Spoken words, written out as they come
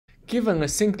Given a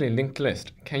singly linked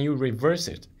list, can you reverse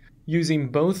it using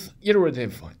both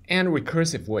iterative and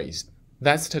recursive ways?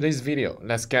 That's today's video.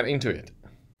 Let's get into it.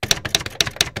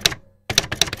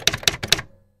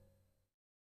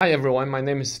 Hi everyone, my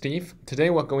name is Steve. Today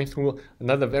we're going through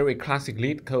another very classic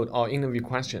LeetCode or interview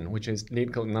question, which is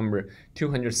LeetCode number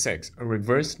 206, a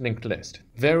reverse linked list.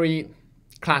 Very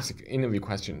classic interview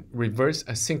question, reverse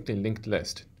a singly linked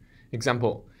list.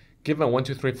 Example, given 1,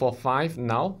 2, 3, 4, 5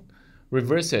 now,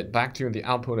 reverse it back to the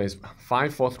output is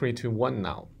 5, 4, 3, 2, 1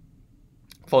 now.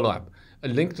 Follow up, a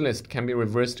linked list can be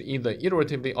reversed either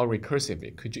iteratively or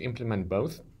recursively. Could you implement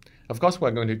both? Of course,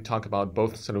 we're going to talk about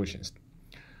both solutions.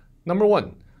 Number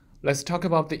one, let's talk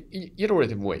about the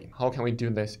iterative way. How can we do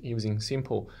this using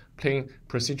simple, plain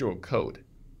procedural code?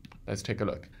 Let's take a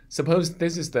look. Suppose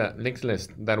this is the linked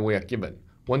list that we are given,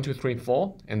 1, 2, 3,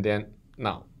 4, and then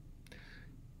now.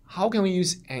 How can we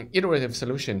use an iterative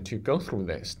solution to go through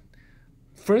this?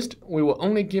 First, we were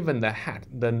only given the head,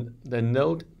 the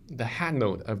head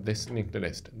node of this linked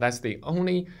list. That's the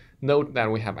only node that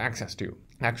we have access to.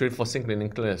 Actually, for singly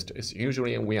linked list, it's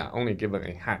usually we are only given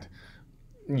a head.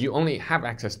 You only have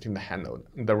access to the head node.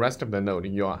 The rest of the node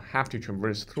you have to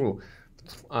traverse through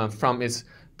from its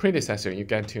predecessor, you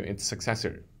get to its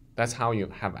successor. That's how you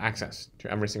have access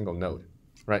to every single node,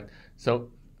 right?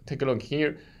 So take a look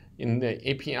here. In the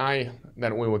API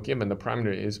that we were given, the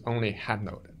parameter is only head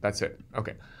node. That's it.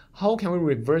 Okay. How can we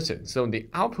reverse it? So the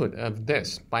output of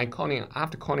this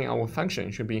after calling our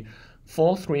function should be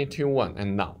 4, 3, 2, 1,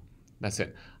 and now. That's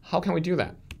it. How can we do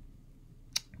that?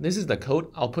 This is the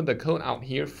code. I'll put the code out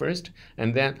here first,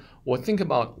 and then we'll think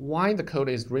about why the code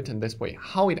is written this way,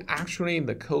 how it actually,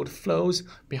 the code flows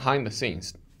behind the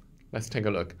scenes. Let's take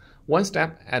a look. One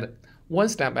step at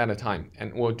a time,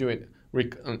 and we'll do it.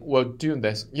 We'll do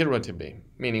this iteratively,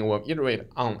 meaning we'll iterate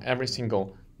on every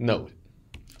single node.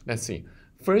 Let's see.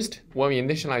 First, we'll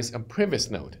initialize a previous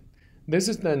node. This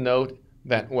is the node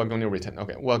that we're going to return.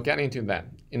 Okay, we'll get into that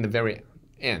in the very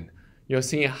end. You'll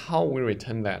see how we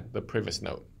return the previous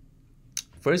node.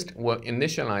 First, we'll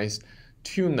initialize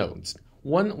two nodes.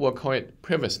 One, we'll call it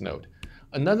previous node.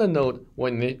 Another node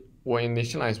we'll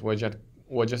initialize,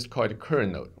 we'll just call it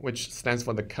current node, which stands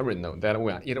for the current node that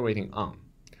we are iterating on.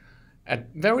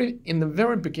 In the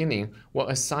very beginning, we'll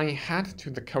assign head to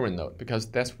the current node because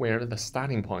that's where the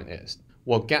starting point is.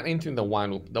 We'll get into the while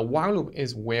loop. The while loop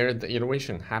is where the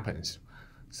iteration happens.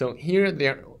 So here,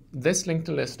 this linked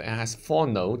list has 4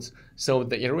 nodes, so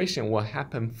the iteration will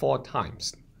happen 4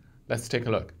 times. Let's take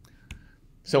a look.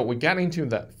 So we get into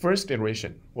the first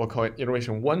iteration. We'll call it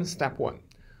iteration 1, step 1.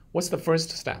 What's the first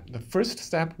step? The first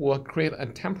step will create a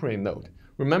temporary node.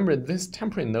 Remember, this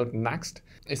temporary node next,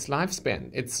 its lifespan,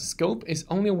 its scope is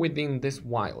only within this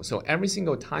while. So every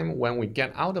single time when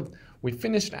we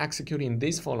finished executing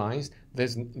these 4 lines,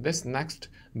 this next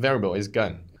variable is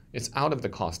gone. It's out of the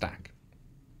call stack.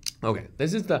 Okay,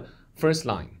 this is the first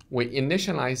line. We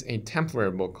initialize a temp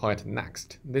variable called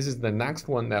next. This is the next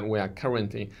one that we are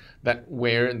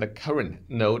where the current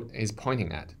node is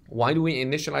pointing at. Why do we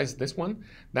initialize this one?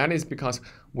 That is because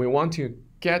we want to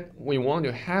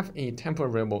have a temp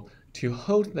variable to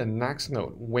hold the next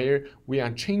node where we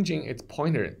are changing its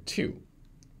pointer to.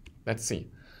 Let's see.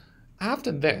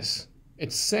 After this,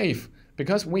 it's safe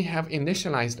because we have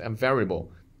initialized a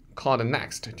variable called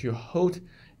next to hold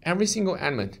every single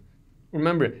element.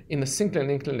 Remember, in the singly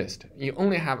linked list, you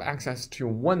only have access to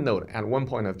one node at one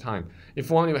point of time. If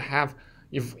you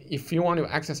want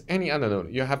to access any other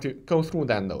node, you have to go through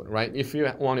that node, right? If you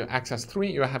want to access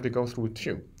 3, you have to go through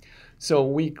 2. So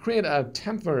we create a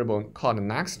temp variable called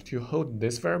next to hold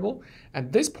this variable.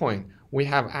 At this point, we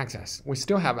have access. We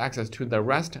still have access to the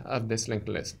rest of this linked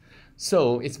list.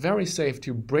 So it's very safe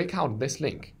to break out this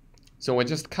link. So we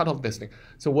just cut off this link.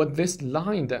 So what this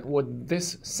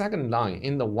second line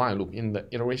in the while loop in the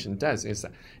iteration does is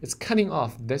it's cutting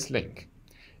off this link.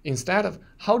 Instead of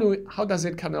how does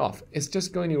it cut it off? It's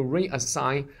just going to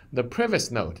reassign the previous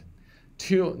node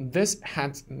to this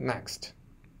head next.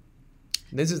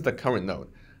 This is the current node.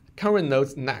 Current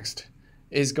node's next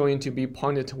is going to be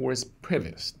pointed towards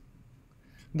previous.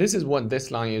 This is what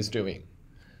this line is doing.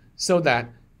 So that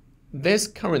this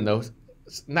current node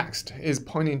next is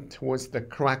pointing towards the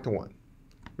correct one.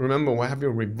 Remember, we have to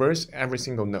reverse every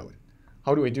single node.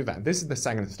 How do we do that? This is the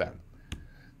second step.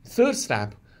 Third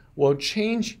step, we'll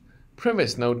change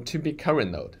previous node to be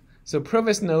current node. So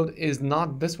previous node is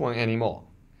not this one anymore.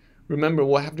 Remember,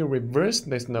 we'll have to reverse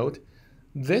this node.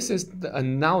 This is a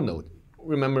now node.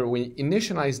 Remember, we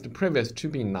initialized the previous to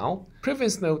be now.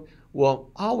 Previous node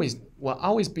will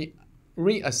always be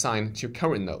reassigned to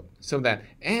current node, so that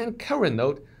and current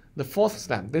node, the fourth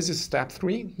step. This is step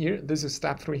 3 here. This is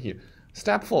step 3 here.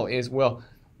 Step 4 is,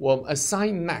 we'll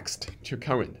assign next to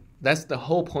current. That's the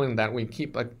whole point, that we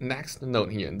keep a next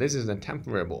node here. This is a temp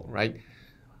variable, right?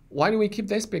 Why do we keep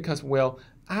this? Because, well,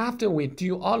 after we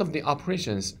do all of the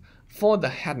operations for the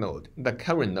head node, the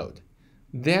current node,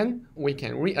 then we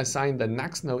can reassign the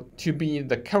next node to be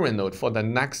the current node for the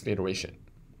next iteration.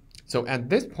 So at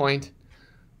this point,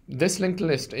 this linked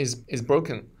list is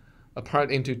broken apart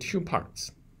into 2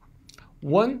 parts.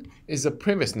 One is a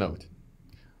previous node.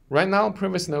 Right now,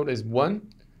 previous node is 1.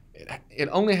 It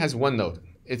only has 1 node.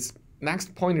 Its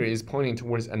next pointer is pointing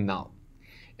towards a null.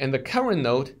 And the current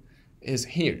node is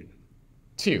here,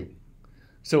 2.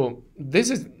 So this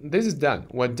is done.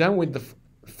 We're done with the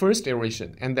first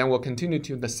iteration, and then we'll continue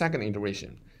to the second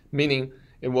iteration, meaning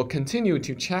it will continue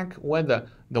to check whether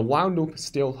the while loop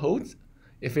still holds.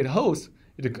 If it holds,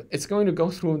 it's going to go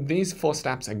through these 4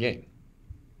 steps again.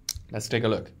 Let's take a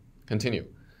look. Continue.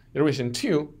 Iteration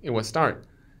 2, it will start,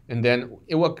 and then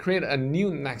it will create a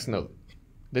new next node.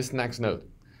 This next node.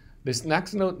 This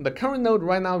next node, the current node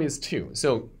right now is 2.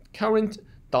 So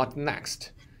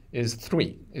current.next is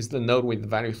 3, is the node with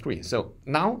value 3. So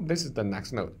now this is the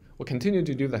next node. We'll continue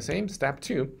to do the same. Step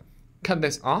 2, cut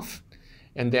this off,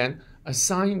 and then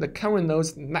assign the current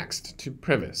node's next to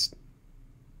previous.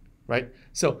 Right?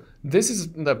 So this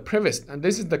is the previous, and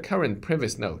this is the current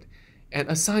previous node, and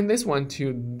assign this one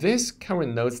to this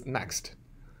current node's next,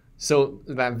 so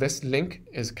that this link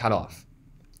is cut off.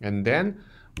 And then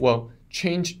we'll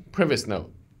change previous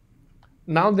node.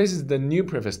 Now this is the new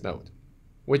previous node,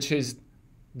 which is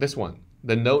this one,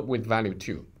 the node with value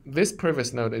 2. This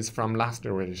previous node is from last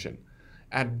iteration.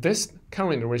 At this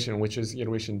current iteration, which is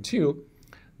iteration 2,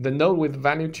 the node with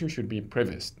value 2 should be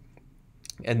previous.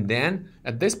 And then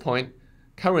at this point,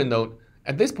 current node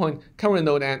and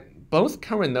both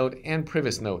current node and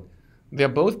previous node, they're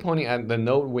both pointing at the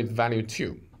node with value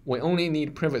 2. We only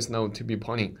need previous node to be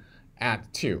pointing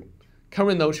at 2.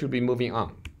 Current node should be moving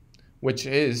on, which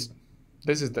is,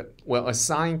 this is the, we'll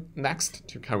assign next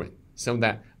to current so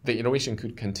that the iteration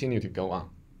could continue to go on.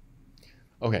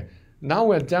 Okay, now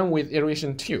we're done with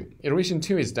iteration 2. Iteration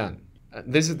 2 is done.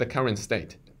 This is the current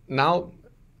state. Now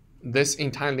this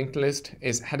entire linked list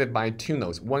is headed by 2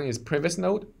 nodes. One is previous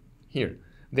node here.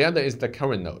 The other is the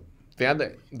current node.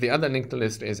 The other linked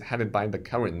list is headed by the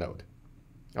current node.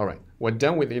 All right, we're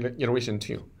done with iteration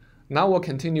 2. Now we'll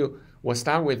continue. We'll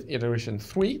start with iteration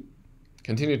 3.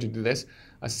 Continue to do this.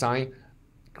 Assign,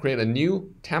 create a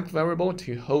new temp variable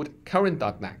to hold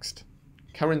current.next.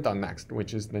 Current.next,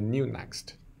 which is the new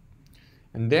next.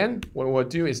 And then what we'll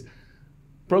do is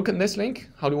broken this link.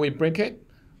 How do we break it?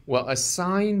 We'll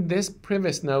assign this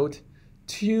previous node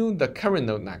to the current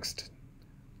node next,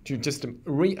 to just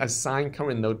reassign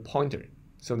current node pointer,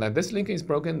 so that this link is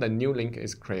broken, the new link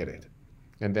is created.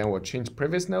 And then we'll change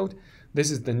previous node.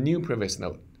 This is the new previous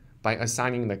node by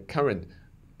assigning the current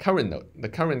node, the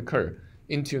current curr,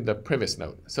 into the previous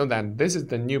node, so that this is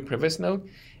the new previous node,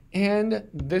 and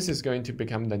this is going to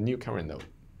become the new current node.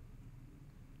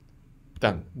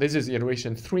 Done. This is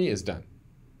iteration 3 is done.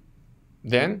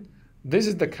 Then this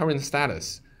is the current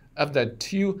status of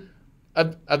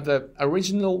the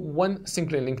original 1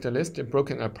 simply linked list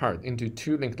broken apart into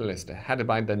 2 linked lists, headed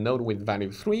by the node with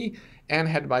value 3 and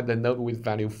headed by the node with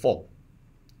value 4.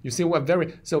 You see what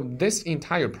so this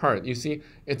entire part, you see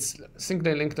it's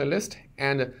simply linked list,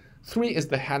 and 3 is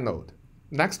the head node.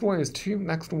 Next one is 2,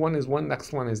 next one is 1,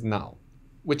 next one is null,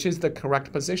 which is the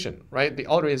correct position, right? The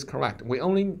order is correct. We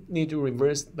only need to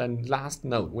reverse the last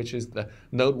node, which is the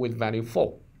node with value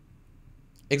 4.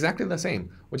 Exactly the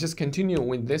same. We'll just continue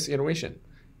with this iteration.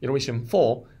 Iteration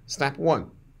 4, step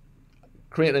 1.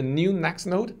 Create a new next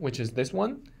node, which is this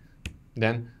one.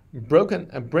 Then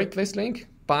break this link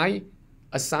by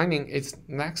assigning its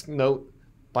next node,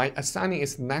 by assigning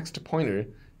its next pointer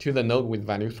to the node with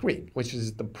value 3, which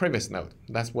is the previous node.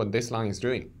 That's what this line is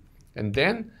doing. And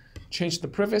then change the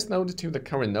previous node to the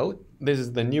current node. This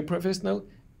is the new previous node.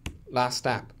 Last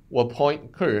step, we'll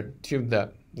point curr to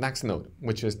the next node,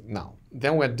 which is null.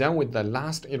 Then we're done with the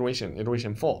last iteration,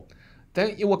 iteration 4.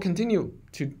 Then it will continue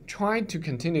to try to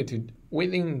continue to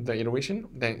within the iteration.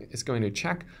 Then it's going to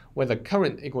check whether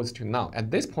current equals to null. At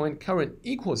this point, current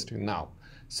equals to null.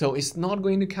 So it's not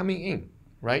going to coming in,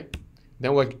 right?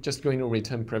 Then we're just going to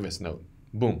return previous node.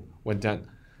 Boom, we're done.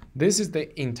 This is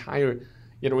the entire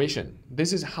iteration.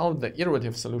 This is how the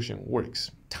iterative solution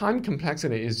works. Time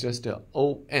complexity is just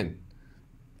O(n).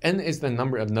 N is the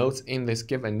number of nodes in this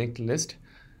given linked list.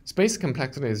 Space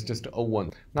complexity is just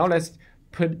O(1). Now let's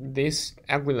put this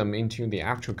algorithm into the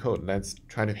actual code. Let's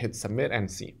try to hit submit and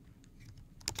see.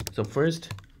 So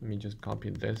first, Let me just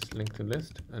copy this linked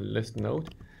list, a list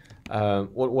node.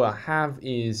 What we'll have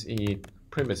is a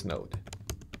previous node.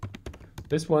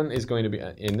 This one is going to be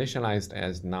initialized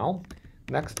as null.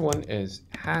 Next one is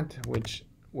head, which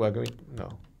we'll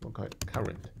call it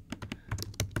current,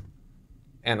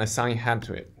 and assign head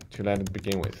to it to let it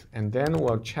begin with. And then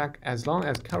we'll check as long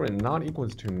as current not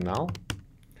equals to null.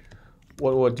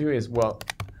 What we'll do is we'll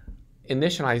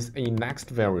initialize a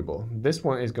next variable. This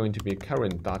one is going to be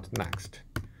current.next.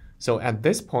 So at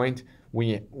this point,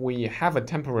 we have a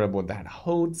temp variable that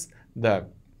holds the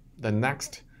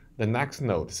next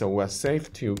node. So we're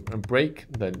safe to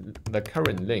break the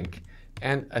current link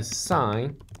and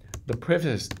assign the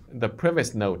previous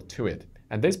node to it.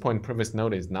 At this point, previous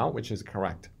node is null, which is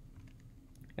correct.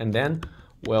 And then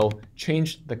we'll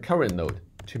change the current node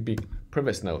to be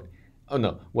previous node. Oh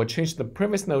no, we'll change the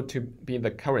previous node to be the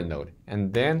current node,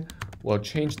 and then we'll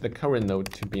change the current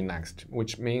node to be next,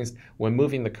 which means we're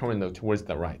moving the current node towards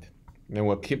the right. Then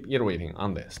we'll keep iterating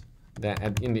on this. Then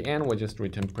in the end, we'll just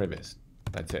return previous.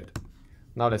 That's it.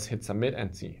 Now let's hit submit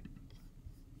and see.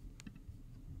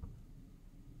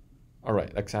 All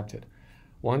right, accepted.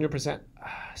 100%.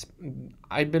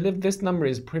 I believe this number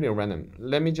is pretty random.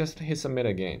 Let me just hit submit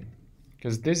again,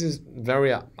 because this is very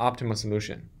optimal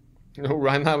solution.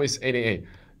 Right now it's 88.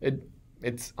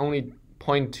 It's only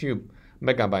 0.2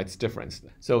 megabytes difference.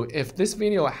 So if this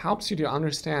video helps you to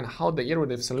understand how the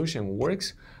iterative solution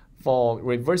works for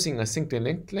reversing a synced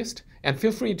linked list, and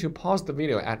feel free to pause the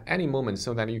video at any moment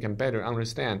so that you can better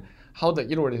understand how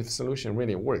the iterative solution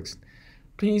really works.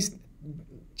 Please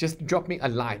just drop me a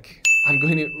like. I'm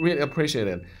going to really appreciate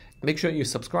it. Make sure you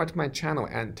subscribe to my channel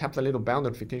and tap the little bell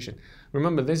notification.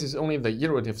 Remember, this is only the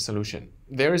iterative solution.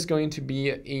 There is going to be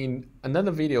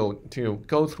another video to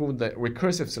go through the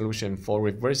recursive solution for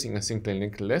reversing a synced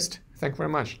linked list. Thank you very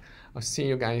much. I'll see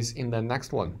you guys in the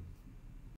next one.